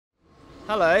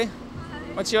Hello. Hi.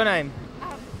 What's your name?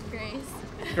 Grace.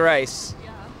 Grace.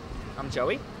 Yeah. I'm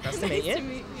Joey. Nice to meet you. Nice to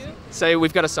meet you. So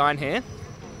we've got a sign here.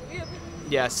 Yep.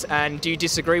 Yes. And do you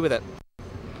disagree with it?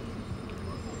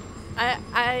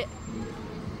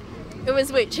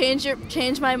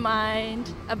 Change my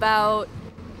mind about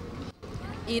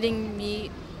eating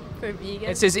meat for vegan.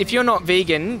 It says if you're not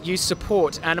vegan, you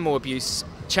support animal abuse.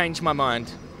 Change my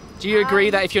mind. Do you agree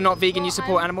that if you're not vegan, you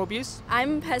support animal abuse?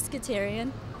 I'm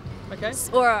pescatarian. Okay.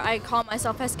 Or I call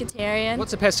myself pescatarian.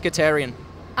 What's a pescatarian?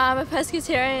 A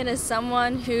pescatarian is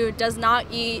someone who does not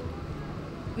eat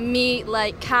meat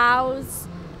like cows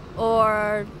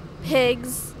or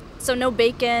pigs, so no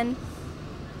bacon,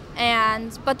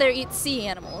 but they eat sea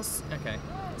animals. Okay.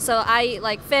 So I eat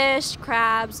like fish,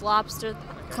 crabs, lobster,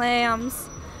 clams,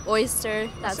 oyster,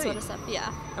 that sort of stuff.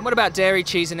 Yeah. And what about dairy,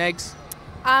 cheese, and eggs?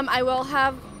 I will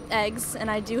have eggs,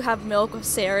 and I do have milk with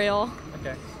cereal.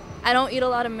 Okay. I don't eat a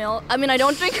lot of milk. I mean, I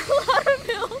don't drink a lot of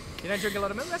milk. You don't drink a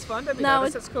lot of milk? That's fine. Don't be No,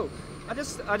 nervous. That's cool. I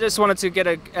just wanted to get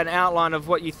an outline of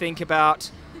what you think about.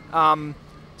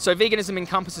 So veganism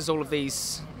encompasses all of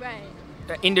these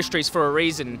industries for a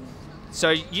reason. So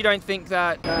you don't think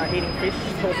that eating fish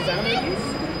causes animal abuse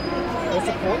or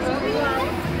supports it?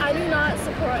 Well, I do not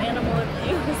support animal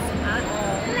abuse at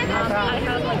all. I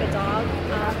have like a dog.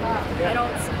 I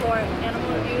don't support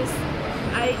animal abuse.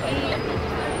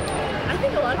 I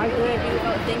think a lot of people do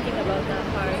without thinking about that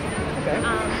part. Okay.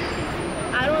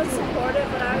 I don't support it,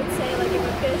 but I would say like if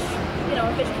a fish,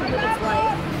 a fish comes with its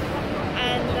life,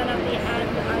 and then at the end,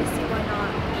 I see why not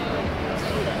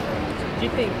eat it. Do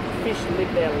you think fish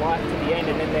live their life to the end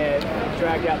and then they're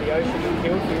dragged out the ocean and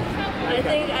killed?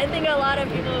 I think a lot of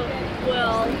people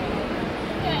will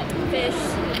fish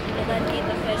and then eat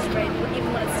the fish, right,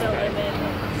 even when it's still living.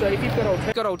 So if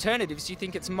you've got alternatives, do you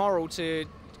think it's moral to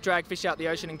drag fish out the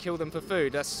ocean and kill them for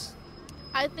food?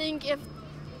 I think if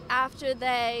after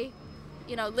they,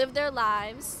 live their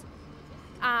lives.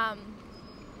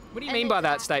 What do you mean by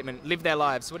that statement? Live their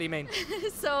lives. What do you mean?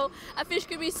 So a fish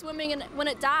could be swimming, and when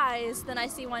it dies, then I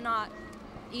see why not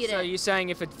eat it. So you're saying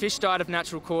if a fish died of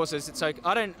natural causes, it's okay?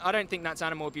 I don't think that's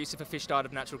animal abuse if a fish died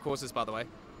of natural causes, by the way.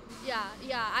 Yeah.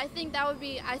 I think that would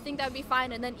be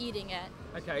fine, and then eating it.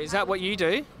 Okay, is that what you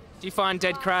do? Do you find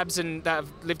dead crabs and that have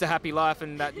lived a happy life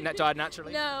and that died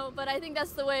naturally? No, but I think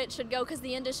that's the way it should go because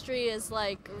the industry is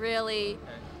like really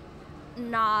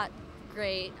not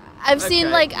great. I've seen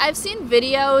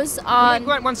videos on.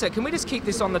 Wait, one sec. Can we just keep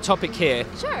this on the topic here?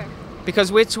 Sure.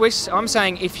 Because I'm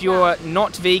saying if you're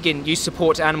not vegan, you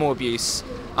support animal abuse.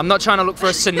 I'm not trying to look for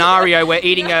a scenario where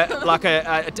eating an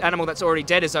animal that's already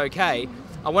dead is okay.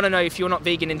 I want to know if you're not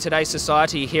vegan in today's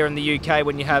society here in the UK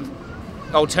when you have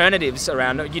alternatives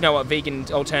around. You know what vegan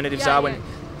alternatives are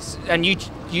and you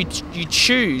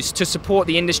choose to support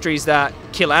the industries that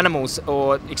kill animals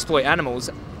or exploit animals.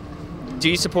 Do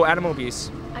you support animal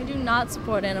abuse? I do not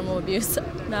support animal abuse.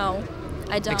 No,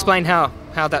 I don't. Explain how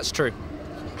that's true.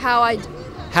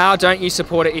 How don't you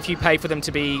support it if you pay for them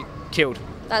to be killed?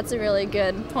 That's a really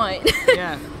good point.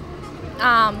 Yeah.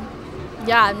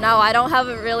 No, I don't have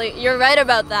a really. You're right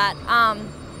about that.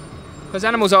 Because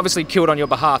animals are obviously killed on your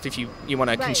behalf if you want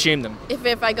to consume them.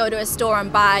 If I go to a store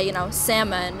and buy,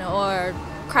 salmon or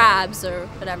crabs or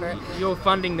whatever. You're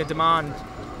funding the demand.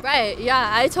 Right, yeah,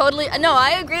 I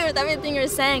agree with everything you're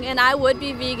saying, and I would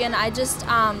be vegan. I just,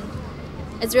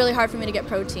 it's really hard for me to get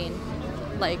protein,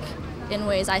 in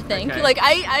ways, I think. Okay.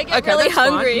 I get really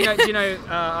hungry.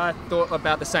 I thought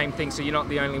about the same thing, so you're not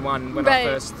the only one when I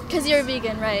first... Because you're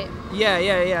vegan, right?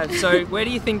 Yeah. So where do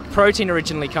you think protein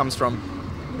originally comes from?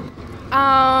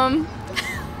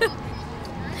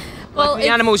 Well, the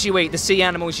animals you eat, the sea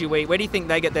animals you eat, where do you think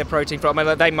they get their protein from? I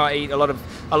mean, they might eat a lot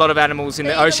of animals in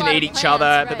the ocean eat each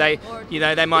other, but they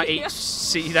might eat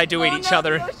they do eat each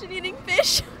other. The ocean eating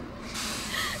fish.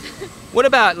 What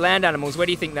about land animals? Where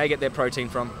do you think they get their protein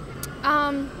from?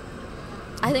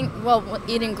 I think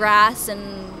eating grass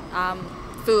and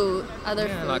food, other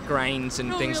food. Like grains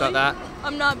and things like that.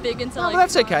 I'm not big into well,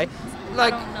 that's okay. I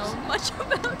don't know much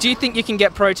about. Do you think you can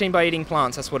get protein by eating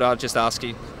plants? That's what I'll just ask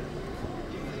you.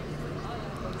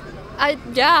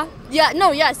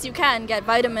 Yes, you can get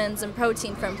vitamins and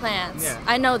protein from plants. Yeah.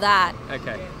 I know that.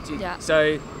 Okay.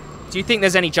 So, do you think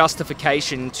there's any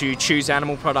justification to choose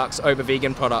animal products over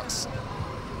vegan products?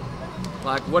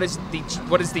 What is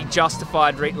the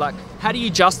justified how do you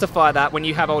justify that when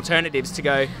you have alternatives to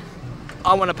go,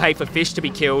 I want to pay for fish to be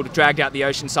killed, dragged out the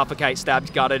ocean, suffocate,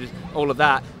 stabbed, gutted, all of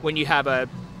that, when you have a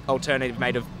alternative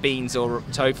made of beans or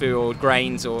tofu or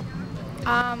grains or...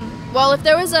 Well, if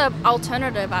there was an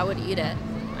alternative, I would eat it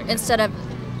instead of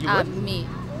meat.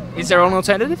 Is there an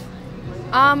alternative?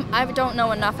 I don't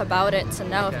know enough about it to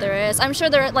know if there is. I'm sure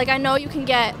there, like, I know you can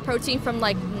get protein from,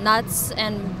 like, nuts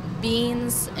and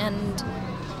beans and,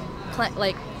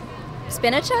 like,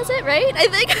 spinach has it, right? I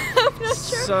think. I'm not sure.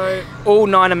 So all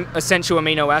 9 essential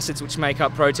amino acids which make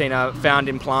up protein are found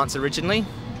in plants originally.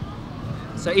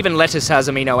 So even lettuce has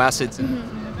amino acids.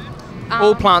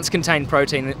 All plants contain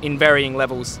protein in varying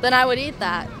levels. Then I would eat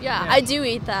that. Yeah. I do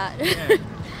eat that. Yeah.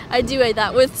 I do eat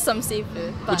that with some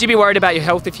seafood. But. Would you be worried about your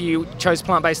health if you chose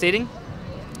plant-based eating?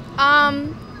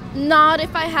 Not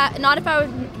if I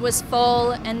was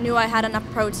full and knew I had enough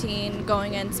protein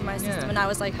going into my system and I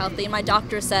was like healthy. My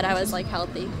doctor said I was like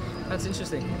healthy. That's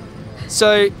interesting.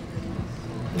 So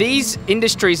these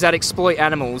industries that exploit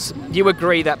animals, you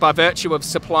agree that by virtue of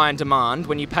supply and demand,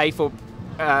 when you pay for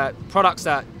products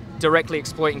that directly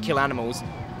exploit and kill animals,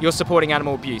 you're supporting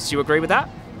animal abuse. You agree with that?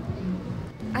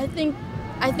 I think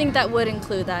that would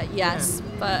include that, yes.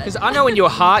 But because I know in your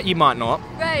heart you might not.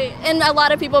 Right, and a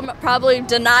lot of people probably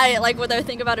deny it, like what they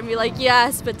think about it and be like,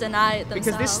 yes, but deny it themselves.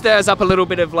 Because this stirs up a little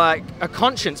bit of like a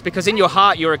conscience, because in your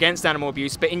heart you're against animal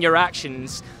abuse, but in your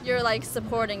actions you're like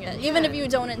supporting it, even if you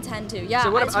don't intend to. Yeah.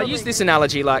 So I use this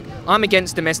analogy, like I'm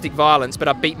against domestic violence, but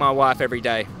I beat my wife every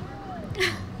day.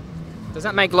 Does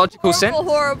that make logical sense?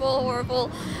 Horrible.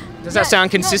 Does that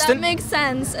sound consistent? No, that makes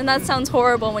sense, and that sounds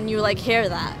horrible when you like hear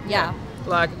that. Yeah.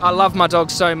 Like, I love my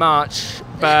dog so much,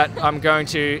 but I'm going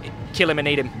to kill him and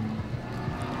eat him.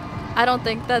 I don't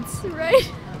think that's right.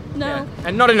 No. Yeah.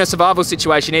 And not in a survival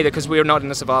situation either, because we're not in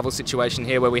a survival situation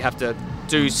here where we have to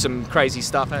do some crazy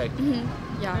stuff, hey?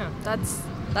 Yeah,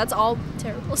 that's all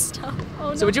terrible stuff.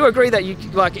 Oh, so would you agree that you,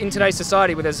 like in today's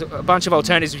society where there's a bunch of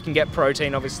alternatives, you can get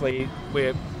protein, obviously,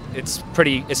 where it's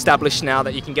pretty established now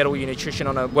that you can get all your nutrition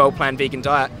on a well-planned vegan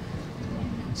diet.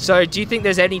 So do you think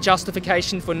there's any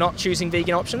justification for not choosing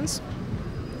vegan options?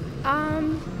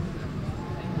 I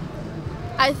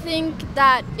think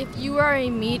that if you are a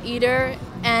meat eater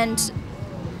and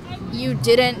you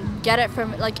didn't get it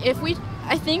from, like,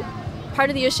 I think part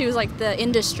of the issue is like the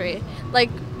industry. Like,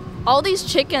 all these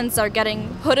chickens are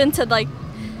getting put into like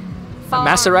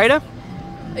farms. A macerator?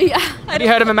 Yeah. Have you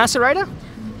heard of a macerator?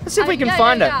 Let's see if we can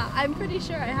find it. Yeah, I'm pretty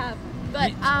sure I have.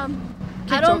 But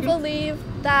I don't believe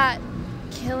that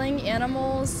killing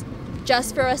animals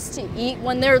just for us to eat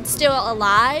when they're still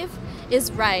alive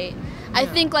is right. I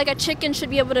think like a chicken should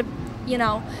be able to,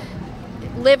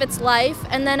 live its life,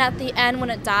 and then at the end when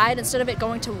it died, instead of it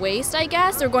going to waste, I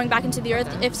guess, or going back into the earth,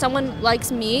 if someone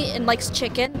likes meat and likes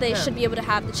chicken, they should be able to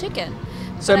have the chicken.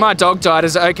 So my dog died,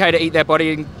 is it okay to eat their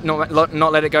body and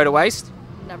not let it go to waste?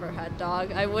 Never had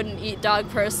dog. I wouldn't eat dog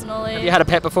personally. Have you had a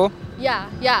pet before? Yeah,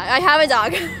 I have a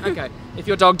dog. Okay. If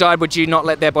your dog died, would you not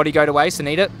let their body go to waste and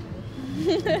eat it?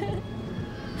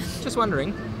 Just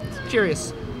wondering.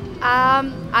 Curious.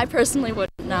 I personally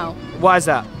wouldn't know. Why is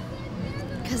that?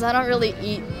 Because I don't really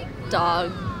eat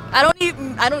dog. I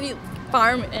don't eat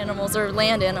farm animals or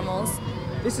land animals.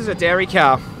 This is a dairy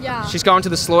cow. Yeah. She's going to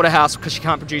the slaughterhouse because she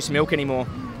can't produce milk anymore.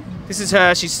 This is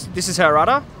her. This is her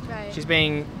udder. Right. She's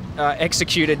being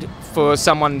executed for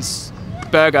someone's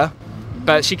burger,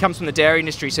 but she comes from the dairy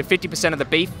industry. So 50% of the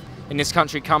beef in this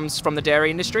country comes from the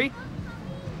dairy industry.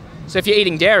 So if you're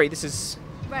eating dairy, this is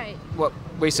what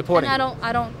we're supporting. And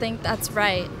I don't think that's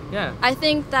right. Yeah. I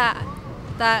think that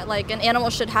like an animal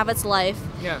should have its life.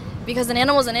 Yeah. Because an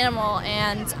animal is an animal,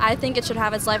 and I think it should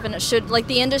have its life, and it should, like,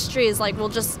 the industry is like, we'll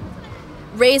just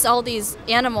raise all these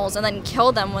animals and then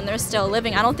kill them when they're still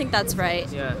living. I don't think that's right.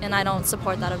 Yeah. And I don't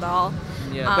support that at all.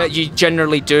 Yeah. But you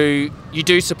generally do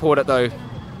support it though.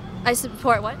 I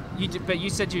support what? You do, but you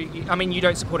said I mean, you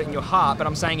don't support it in your heart, but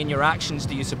I'm saying in your actions,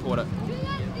 do you support it?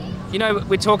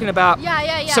 We're talking about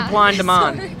supply and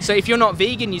demand. Sorry. So if you're not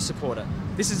vegan, you support it.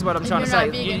 This is what I'm trying to say.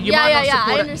 You might not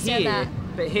support it here,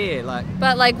 but here, like.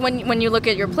 But like when you look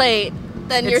at your plate,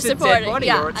 then you're supporting. It's a dead body,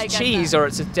 or it's cheese, or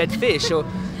it's a dead fish, or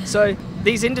so.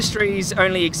 These industries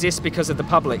only exist because of the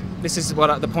public. This is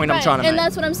what the point I'm trying to make. And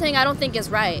that's what I'm saying. I don't think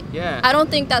is right. Yeah. I don't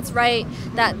think that's right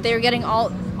that they're getting all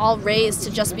raised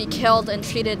to just be killed and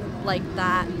treated like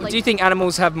that. Do you think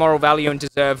animals have moral value and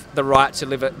deserve the right to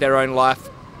live their own life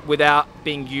without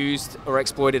being used or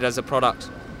exploited as a product?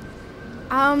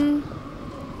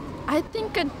 I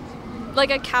think a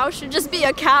cow should just be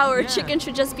a cow, or a chicken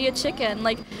should just be a chicken.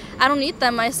 Like, I don't eat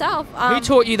them myself. Who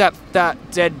taught you that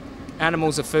dead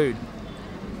animals are food?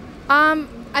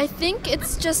 I think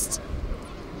it's just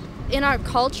in our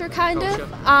culture, kind of.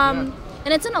 And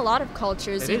it's in a lot of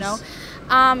cultures,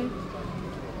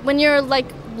 when you're like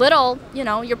little,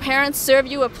 your parents serve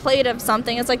you a plate of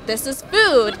something. It's like, this is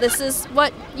food. This is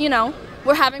what,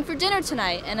 we're having for dinner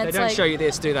tonight. And it's they don't show you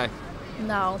this, do they?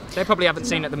 No. They probably haven't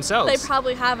seen it themselves. They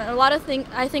probably haven't. A lot of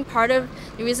I think part of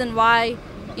the reason why,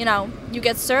 you know, you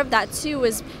get served that too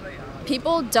is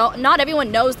people not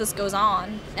everyone knows this goes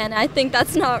on, and I think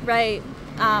that's not right.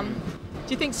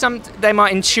 Do you think they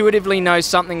might intuitively know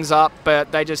something's up,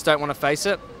 but they just don't want to face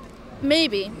it?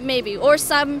 Maybe. Or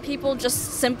some people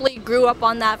just simply grew up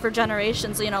on that for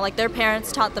generations, you know, like their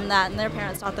parents taught them that and their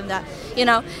parents taught them that, you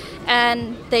know,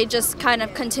 and they just kind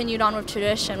of continued on with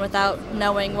tradition without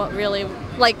knowing what really,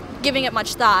 like, giving it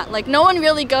much thought. Like, no one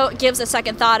really gives a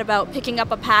second thought about picking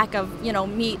up a pack of, you know,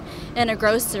 meat in a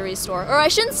grocery store. Or I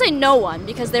shouldn't say no one,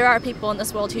 because there are people in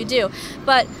this world who do,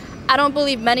 but I don't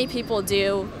believe many people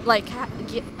do, like,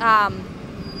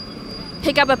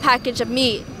 pick up a package of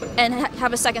meat and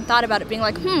have a second thought about it, being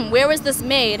like, where was this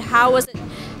made? How was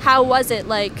it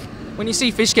like? When you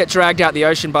see fish get dragged out the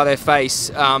ocean by their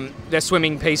face, they're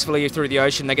swimming peacefully through the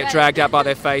ocean, they get dragged out by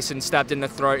their face and stabbed in the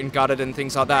throat and gutted and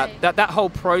things like that. Right. That whole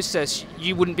process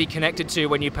you wouldn't be connected to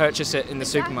when you purchase it in the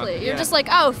supermarket. You're just like,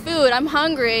 oh, food, I'm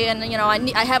hungry, and you know,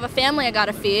 I have a family I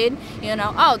gotta feed, you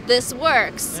know, oh, this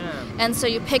works. Yeah. And so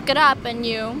you pick it up and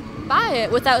you buy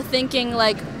it without thinking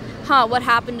like, what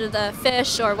happened to the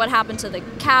fish, or what happened to the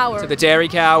cow, or to the dairy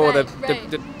cow, or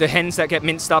right. the hens that get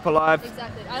minced up alive.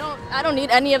 Exactly. I don't need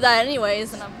any of that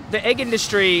anyways. And the egg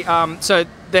industry, so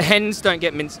the hens don't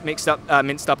get minced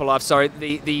up alive. Sorry,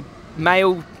 the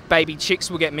male baby chicks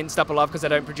will get minced up alive because they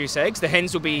don't produce eggs. The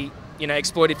hens will be, you know,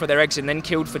 exploited for their eggs and then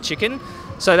killed for chicken.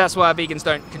 So that's why vegans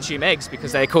don't consume eggs,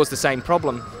 because they cause the same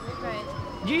problem.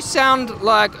 Right. You sound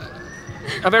like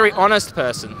a very honest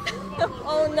person.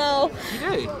 Oh no.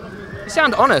 You do. You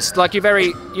sound honest, like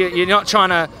you're not trying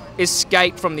to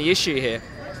escape from the issue here.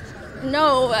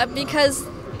 No, because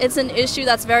it's an issue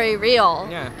that's very real.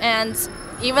 Yeah. And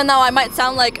even though I might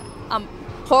sound like a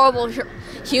horrible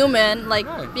human, like,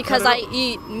 No, because not I at all.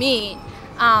 eat meat.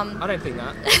 I don't think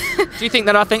that. Do you think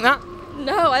that I think that?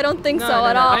 No, I don't think No, so no,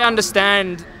 at no. all. I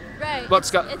understand. Right.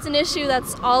 It's an issue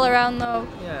that's all around the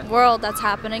world that's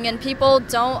happening, and people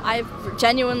don't. I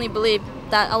genuinely believe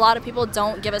that a lot of people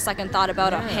don't give a second thought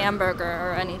about a hamburger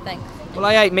or anything. Well,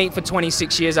 I ate meat for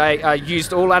 26 years. I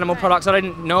used all animal products. I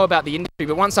didn't know about the industry,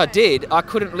 but once I did, I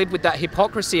couldn't live with that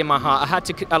hypocrisy in my heart. I had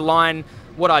to align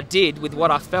what I did with what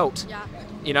I felt. Yeah.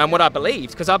 You know, and what I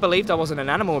believed, because I believed I wasn't an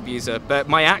animal abuser, but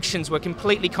my actions were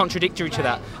completely contradictory to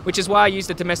that, which is why I used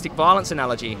the domestic violence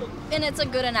analogy. And it's a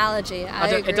good analogy. I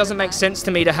agree it doesn't with make that. sense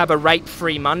to me to have a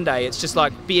rape-free Monday. It's just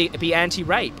like, be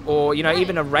anti-rape, or, you know,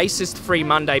 even a racist-free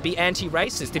Monday, be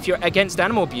anti-racist. If you're against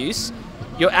animal abuse,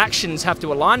 your actions have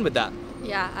to align with that.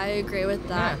 Yeah, I agree with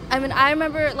that. Yeah. I mean, I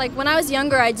remember, like, when I was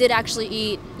younger, I did actually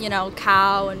eat, you know,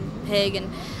 cow and pig,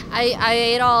 and I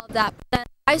ate all of that. But then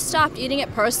I stopped eating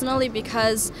it personally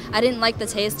because I didn't like the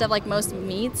taste of, like, most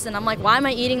meats, and I'm like, why am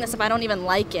I eating this if I don't even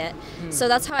like it? So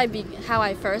that's how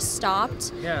I first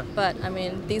stopped. Yeah. But I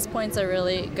mean, these points are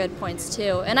really good points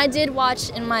too. And I did watch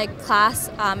in my class,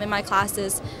 in my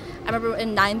classes. I remember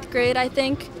in 9th grade, I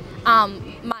think.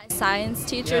 My science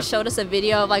teacher showed us a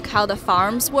video of like how the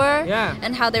farms were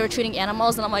and how they were treating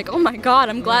animals, and I'm like, oh my god,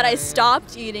 I'm glad I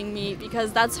stopped eating meat,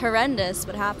 because that's horrendous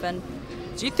what happened.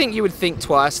 Do you think you would think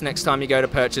twice next time you go to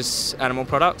purchase animal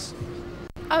products?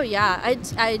 Oh yeah,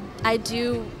 I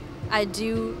do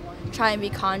try and be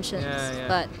conscious,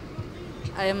 but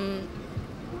I'm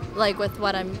like with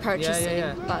what I'm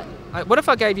purchasing. But what if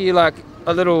I gave you like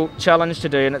a little challenge to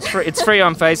do, and it's free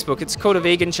on Facebook. It's called a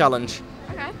vegan challenge.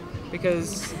 okay.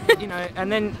 Because, you know,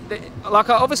 and then, like,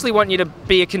 I obviously want you to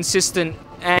be a consistent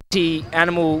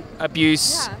anti-animal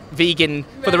abuse vegan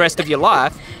for the rest of your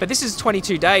life, but this is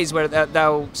 22 days where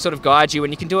they'll sort of guide you,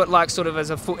 and you can do it like sort of as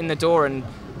a foot in the door, and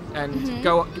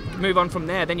move on from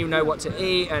there. Then you'll know what to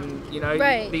eat, and, you know,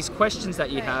 these questions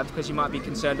that you have, because you might be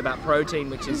concerned about protein,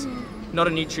 which is not a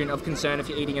nutrient of concern if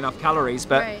you're eating enough calories,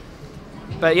 but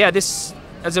yeah, this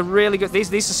is a really good,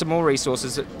 these are some more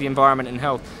resources, the environment and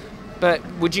health. But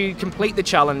would you complete the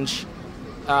challenge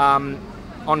on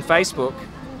Facebook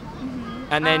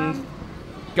and then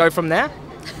go from there?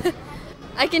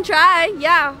 I can try,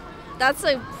 yeah. That's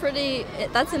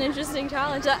an interesting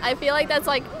challenge. I feel like that's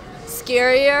like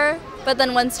scarier, but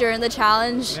then once you're in the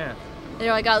challenge,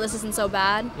 you're like, oh, this isn't so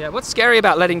bad. Yeah, what's scary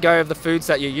about letting go of the foods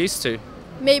that you're used to?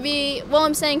 Maybe, well,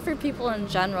 I'm saying for people in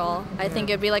general, I think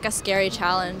it'd be like a scary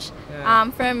challenge.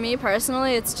 For me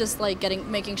personally, it's just like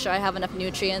making sure I have enough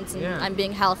nutrients, and I'm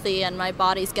being healthy, and my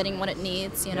body's getting what it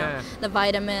needs, you know, the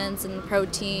vitamins and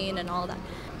protein and all that.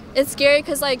 It's scary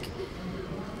because like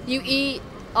you eat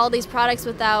all these products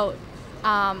without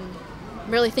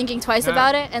really thinking twice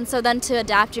about it, and so then to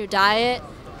adapt your diet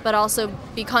but also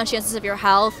be conscientious of your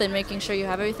health and making sure you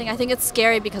have everything. I think it's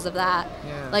scary because of that.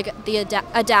 Yeah. Like the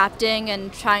adapting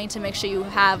and trying to make sure you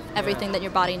have everything that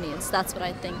your body needs. That's what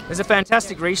I think. There's a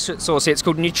fantastic resource here. It's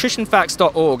called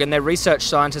nutritionfacts.org, and they're research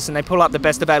scientists, and they pull up the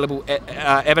best available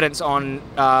evidence on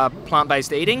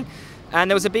plant-based eating. And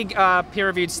there was a big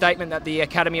peer-reviewed statement that the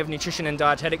Academy of Nutrition and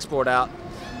Dietetics brought out,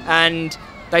 and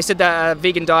they said that a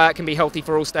vegan diet can be healthy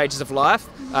for all stages of life.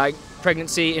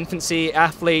 Pregnancy, infancy,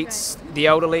 athletes, the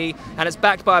elderly, and it's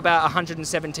backed by about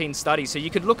 117 studies. So you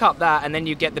could look up that, and then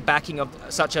you get the backing of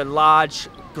such a large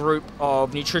group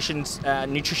of nutrition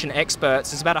experts.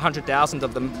 There's about 100,000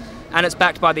 of them, and it's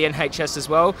backed by the NHS as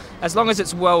well. As long as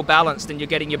it's well balanced and you're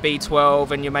getting your B12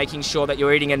 and you're making sure that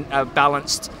you're eating a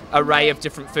balanced array of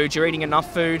different foods, you're eating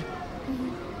enough food.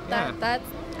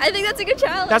 I think that's a good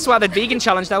challenge. That's why the vegan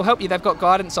challenge, they'll help you. They've got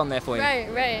guidance on there for you.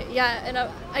 Right, yeah, and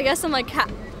I guess I'm like,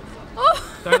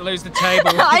 don't lose the table.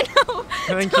 I know.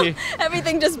 Thank you.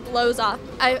 Everything just blows off.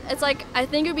 I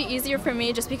think it would be easier for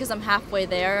me just because I'm halfway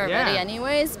there already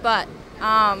anyways, but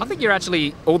I think you're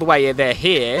actually all the way there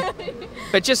here,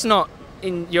 but just not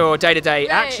in your day-to-day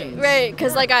actions. Right,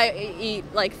 because like I eat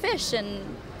like fish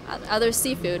and other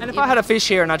seafood. And if I had a fish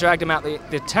here and I dragged him out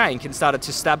the tank and started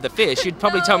to stab the fish, you'd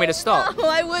probably tell me to stop. No,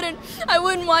 I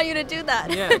wouldn't want you to do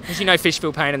that. Yeah, because you know fish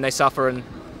feel pain and they suffer, and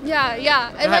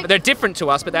they're different to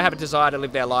us, but they have a desire to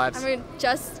live their lives. I mean,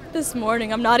 just this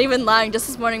morning, I'm not even lying, just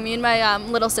this morning, me and my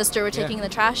little sister were taking the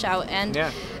trash out, and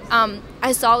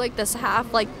I saw like this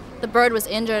like the bird was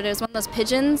injured. It was one of those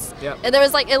pigeons. Yeah. And there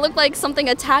was like, it looked like something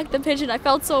attacked the pigeon. I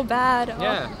felt so bad.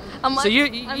 Yeah. I'm like, so you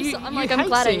I'm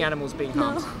hate seeing animals being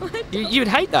harmed. No, you'd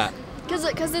hate that.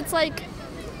 Because it's like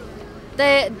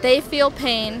they feel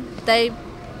pain. They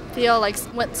feel like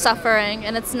suffering,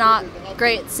 and it's not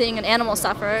great seeing an animal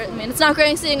suffer. I mean, it's not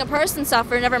great seeing a person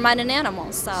suffer, never mind an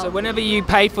animal. So whenever you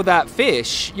pay for that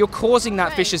fish, you're causing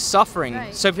that fish's suffering.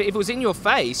 Right. So if it was in your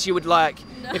face, you would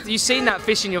if you've seen that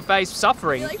fish in your face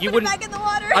suffering, like, you put wouldn't. It back in the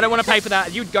water. I don't want to pay for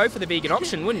that. You'd go for the vegan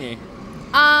option, wouldn't you?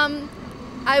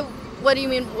 What do you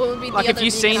mean? What would be like the if other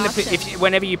you've vegan seen option?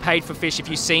 whenever you paid for fish, if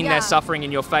you've seen their suffering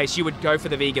in your face, you would go for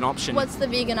the vegan option. What's the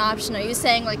vegan option? Are you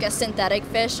saying like a synthetic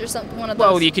fish or something? One of those?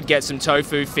 Well, you could get some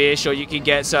tofu fish, or you could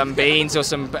get some beans, or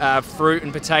some fruit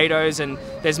and potatoes, and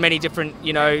there's many different,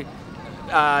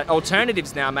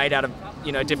 alternatives now made out of,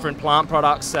 different plant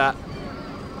products that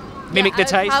mimic the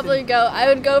taste. I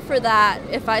would go for that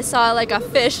if I saw like a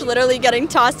fish literally getting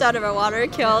tossed out of a water,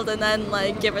 killed, and then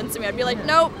like given to me. I'd be like,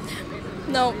 nope.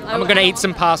 No, I'm going to eat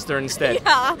some pasta instead.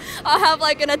 Yeah, I'll have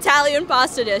like an Italian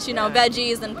pasta dish,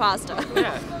 veggies and pasta.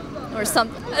 Yeah. Or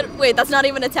something. Wait, that's not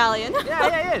even Italian.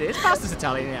 Yeah, it is. Pasta's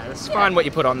Italian, it's fine what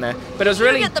you put on there. But it was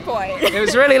really... You get the point. It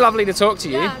was really lovely to talk to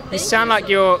you. Yeah, you sound like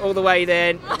you're all the way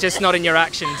there, just not in your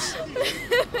actions.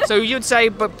 So you'd say,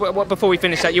 but before we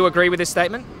finish that, you agree with this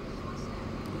statement?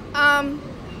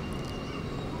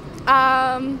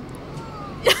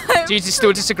 Do you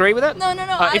still disagree with it? No.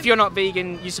 If you're not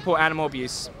vegan, you support animal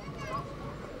abuse.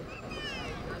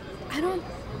 I don't.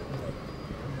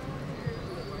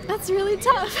 That's really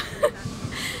tough.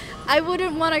 I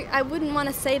wouldn't want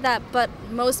to say that, but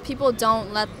most people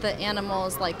don't let the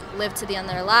animals like live to the end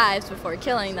of their lives before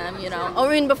killing them. Or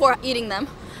I mean before eating them,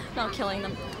 not killing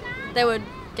them. They would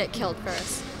get killed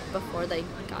first before they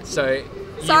got eaten.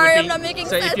 Sorry, I'm not making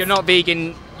sense. So if you're not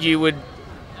vegan, you would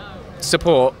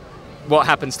support what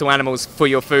happens to animals for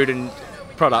your food and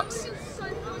products?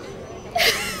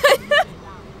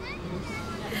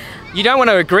 You don't want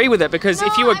to agree with it, because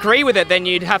if you agree with it, then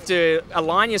you'd have to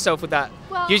align yourself with that.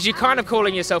 Well, you're kind of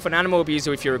calling yourself an animal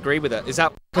abuser if you agree with it. Is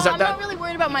that? I'm not really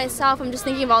worried about myself. I'm just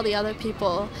thinking of all the other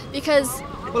people. Because...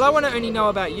 Well, I want to only know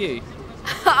about you.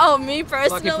 Oh, me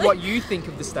personally? Like what you think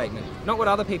of the statement. Not what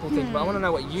other people think, but I want to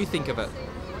know what you think of it.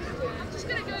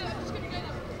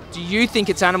 Do you think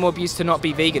it's animal abuse to not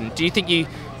be vegan? Do you think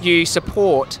you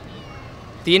support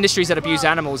the industries that abuse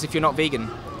animals if you're not vegan?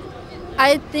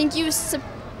 I think you're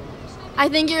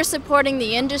supporting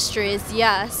the industries,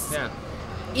 yes. Yeah.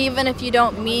 Even if you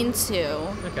don't mean to.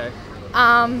 Okay.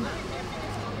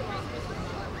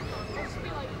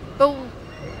 But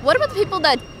what about the people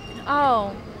that...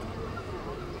 Oh.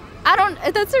 I don't...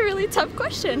 That's a really tough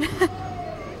question.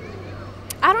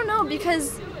 I don't know,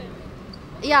 because...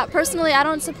 Yeah, personally, I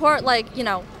don't support, I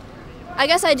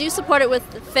guess I do support it with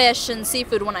fish and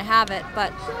seafood when I have it,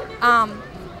 but,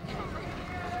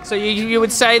 So you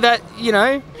would say that,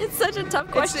 It's such a tough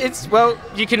question.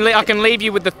 I can leave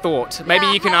you with the thought. Maybe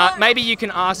you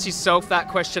can ask yourself that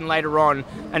question later on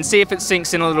and see if it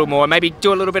sinks in a little more. Maybe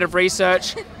do a little bit of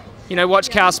research, watch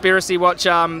Cowspiracy, watch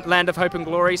Land of Hope and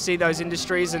Glory, see those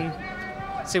industries and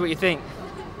see what you think.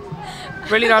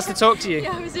 Really nice to talk to you.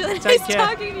 Yeah, it was really Take nice care.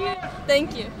 talking to you.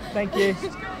 Thank you. Thank you.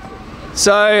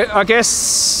 So I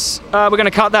guess we're going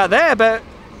to cut that there, but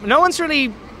no one's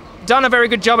really done a very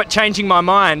good job at changing my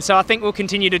mind. So I think we'll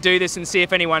continue to do this and see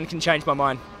if anyone can change my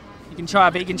mind. You can try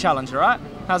a vegan challenge, all right?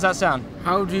 How's that sound?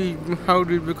 How do you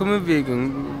become a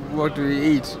vegan? What do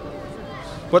you eat?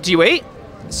 What do you eat?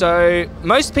 So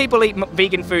most people eat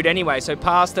vegan food anyway. So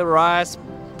pasta, rice,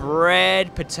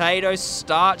 bread, potatoes,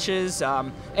 starches,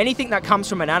 anything that comes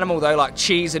from an animal though, like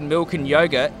cheese and milk and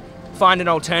yogurt, find an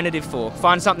alternative for.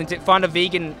 Find a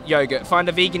vegan yogurt, find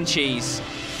a vegan cheese.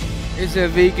 Is there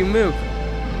vegan milk?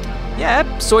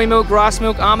 Yeah, soy milk, rice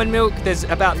milk, almond milk. There's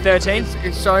about 13.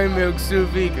 Is soy milk still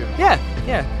vegan? Yeah.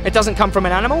 It doesn't come from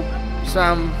an animal. So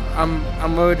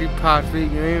I'm already part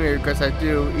vegan anyway because I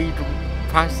do eat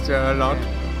pasta a lot.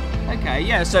 Okay,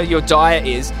 yeah. So your diet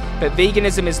is, but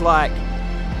veganism is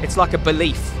it's like a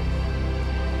belief.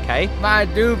 Okay. But I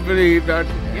do believe that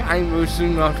animals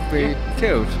should not be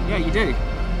killed. Yeah, you do.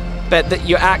 But that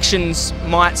your actions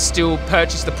might still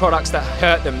purchase the products that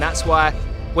hurt them. That's why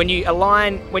when you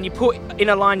put in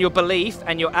a line your belief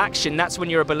and your action, that's when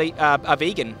you're a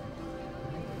vegan.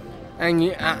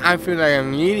 And I feel like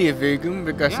I'm really a vegan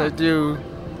because I do.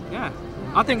 Yeah,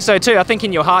 I think so too. I think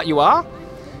in your heart you are.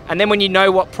 And then when you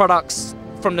know what products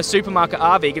from the supermarket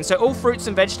are vegan, so all fruits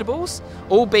and vegetables,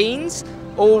 all beans,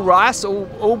 all rice,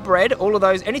 all bread, all of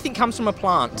those, anything comes from a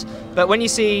plant. But when you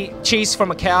see cheese from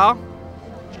a cow,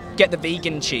 get the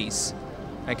vegan cheese,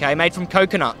 okay, made from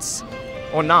coconuts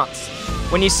or nuts.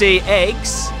 When you see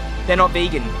eggs, they're not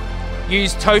vegan.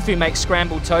 Use tofu, make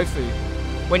scrambled tofu.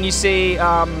 When you see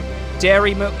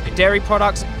dairy milk, dairy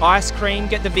products, ice cream,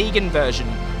 get the vegan version.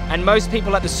 And most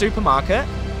people at the supermarket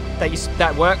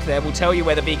that work there will tell you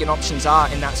where the vegan options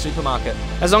are in that supermarket.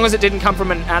 As long as it didn't come from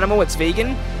an animal, it's vegan.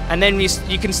 And then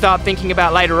you can start thinking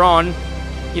about later on,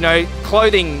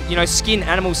 clothing, skin,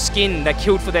 animal skin, they're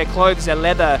killed for their clothes, their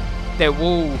leather, their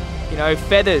wool,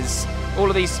 feathers, all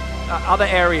of these other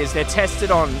areas they're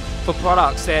tested on for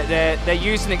products. They're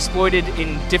used and exploited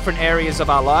in different areas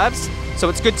of our lives. So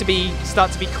it's good to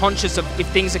start to be conscious of if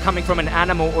things are coming from an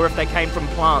animal or if they came from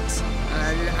plants.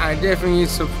 I definitely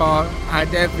support. I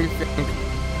definitely think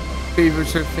people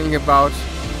should think about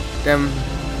them.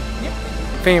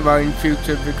 Think about in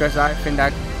future because I think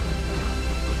that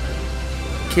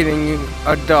killing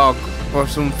a dog or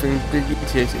something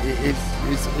is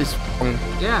wrong.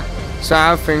 Yeah. So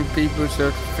I think people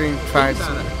should think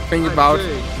about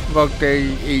what they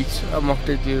eat and what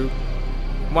they do.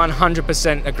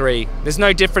 100% agree. There's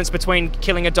no difference between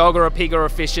killing a dog or a pig or a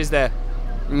fish, is there?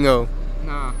 No.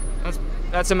 No.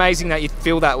 That's amazing that you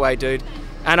feel that way, dude.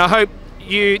 And I hope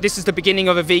this is the beginning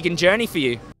of a vegan journey for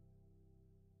you.